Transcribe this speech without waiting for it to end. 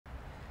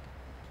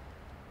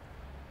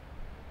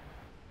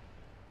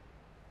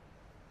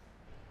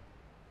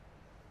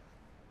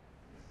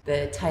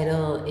The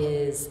title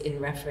is in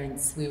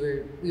reference, we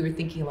were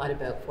thinking a lot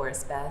about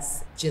Forrest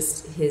Bess,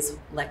 just his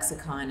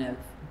lexicon of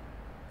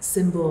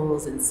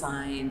symbols and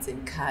signs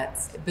and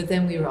cuts. But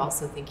then we were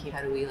also thinking,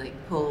 how do we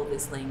like pull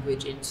this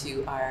language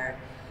into our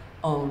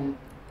own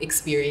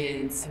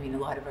experience? I mean, a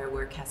lot of our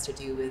work has to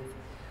do with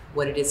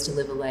what it is to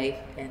live a life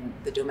and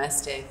the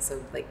domestic.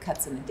 So like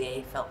cuts in the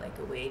day felt like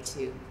a way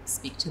to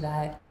speak to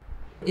that.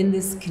 In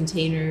this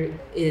container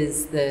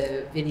is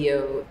the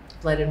video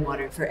Blood and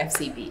Water for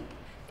FCB.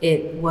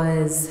 It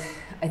was,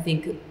 I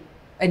think,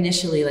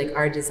 initially like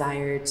our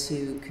desire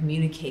to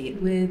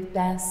communicate with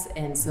Bess,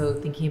 and so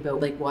thinking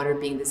about like water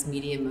being this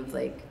medium of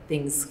like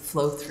things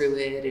flow through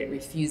it, it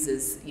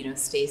refuses,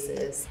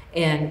 stasis.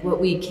 And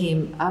what we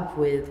came up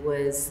with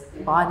was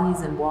bodies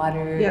and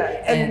water,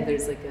 and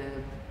there's like a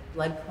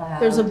blood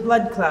cloud. There's a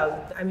blood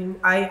cloud. I mean,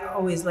 I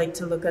always like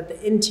to look at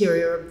the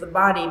interior of the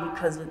body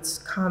because it's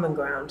common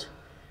ground.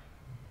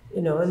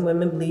 And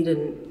women bleed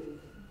in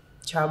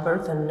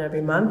childbirth and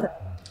every month.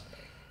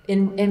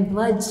 And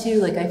blood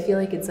too, like I feel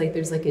like it's like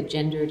there's like a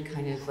gendered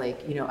kind of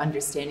like,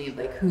 understanding of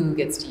like who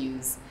gets to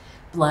use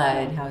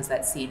blood, how is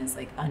that seen as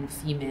like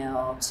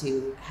unfemale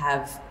to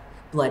have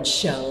blood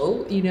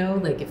show,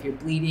 like if you're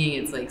bleeding,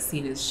 it's like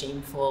seen as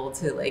shameful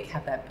to like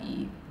have that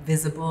be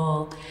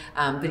visible.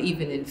 But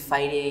even in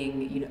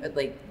fighting,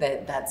 like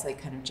that's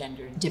like kind of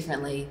gendered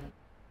differently.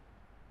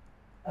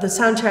 The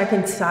soundtrack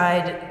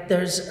inside,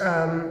 there's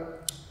a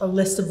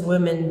list of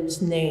women's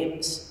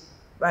names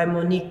by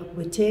Monique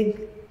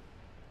Wittig.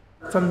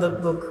 From the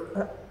book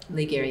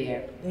Les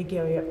Guérillères. Les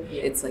Guérillères.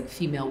 It's like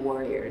female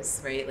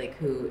warriors, right? Like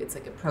it's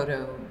like a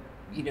proto,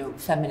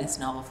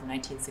 feminist novel from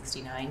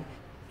 1969.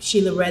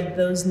 Sheilah read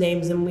those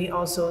names, and we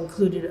also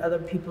included other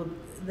people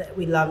that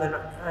we love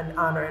and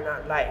honor in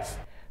our life.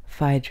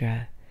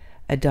 Phaedra,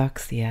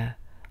 Eudoxia,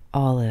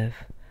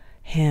 Olive,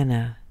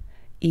 Hannah,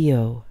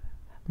 Io,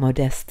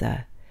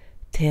 Modesta,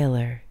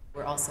 Taylor.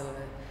 We're also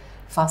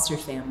a foster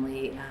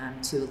family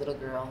to a little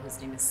girl whose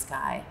name is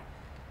Sky.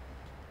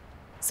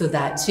 So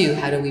that too,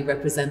 how do we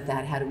represent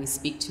that? How do we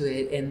speak to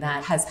it? And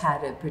that has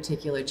had a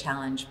particular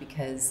challenge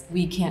because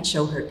we can't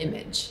show her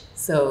image.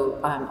 So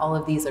all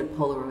of these are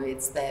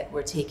Polaroids that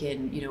were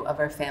taken, of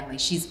our family.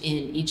 She's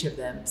in each of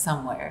them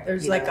somewhere.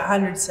 There's like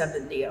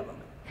 170 of them.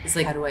 It's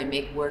like, how do I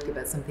make work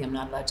about something I'm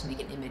not allowed to make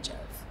an image of?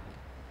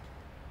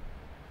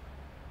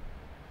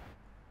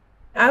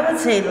 I would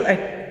say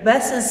like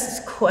Bess's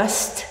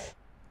quest,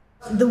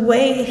 the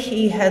way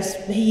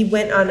he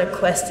went on a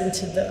quest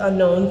into the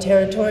unknown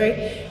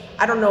territory.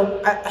 I don't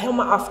know,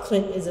 Hilma af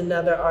Klint is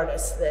another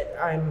artist that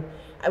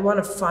I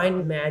want to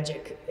find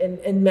magic,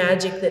 and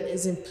magic that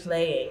isn't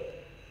playing,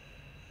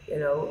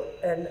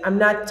 and I'm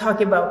not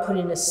talking about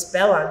putting a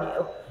spell on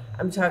you.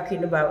 I'm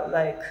talking about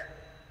like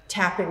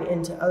tapping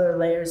into other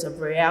layers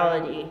of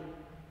reality,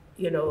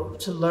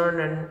 to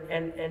learn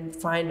and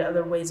find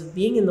other ways of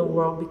being in the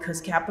world, because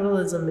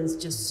capitalism is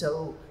just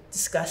so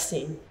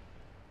disgusting.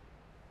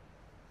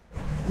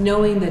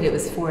 Knowing that it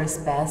was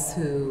Forrest Bess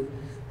who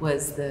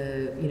was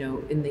the,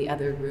 in the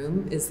other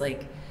room is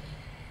like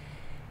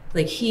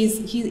he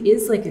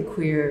is like a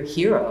queer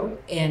hero.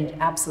 And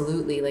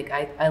absolutely, like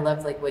I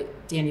love like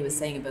what Dani was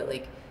saying about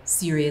like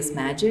serious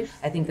magic.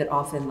 I think that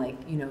often like,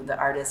 the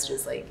artist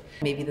is like,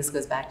 maybe this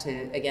goes back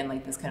to, again,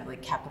 like this kind of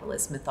like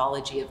capitalist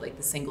mythology of like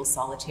the single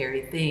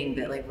solitary thing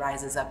that like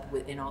rises up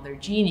in all their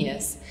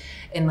genius.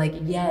 And like,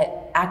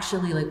 yet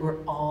actually like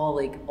we're all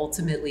like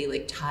ultimately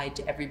like tied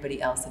to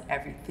everybody else and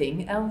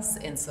everything else.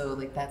 And so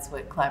like, that's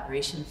what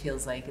collaboration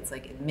feels like. It's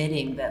like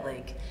admitting that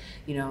like,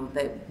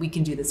 that we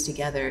can do this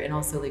together. And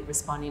also like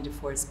responding to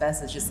Forrest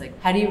Bess is just like,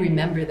 how do you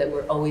remember that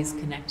we're always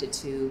connected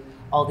to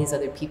all these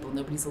other people?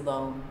 Nobody's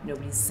alone,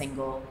 nobody's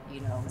single,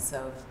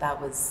 so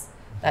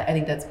I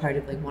think that's part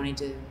of like wanting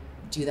to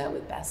do that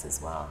with Bess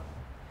as well.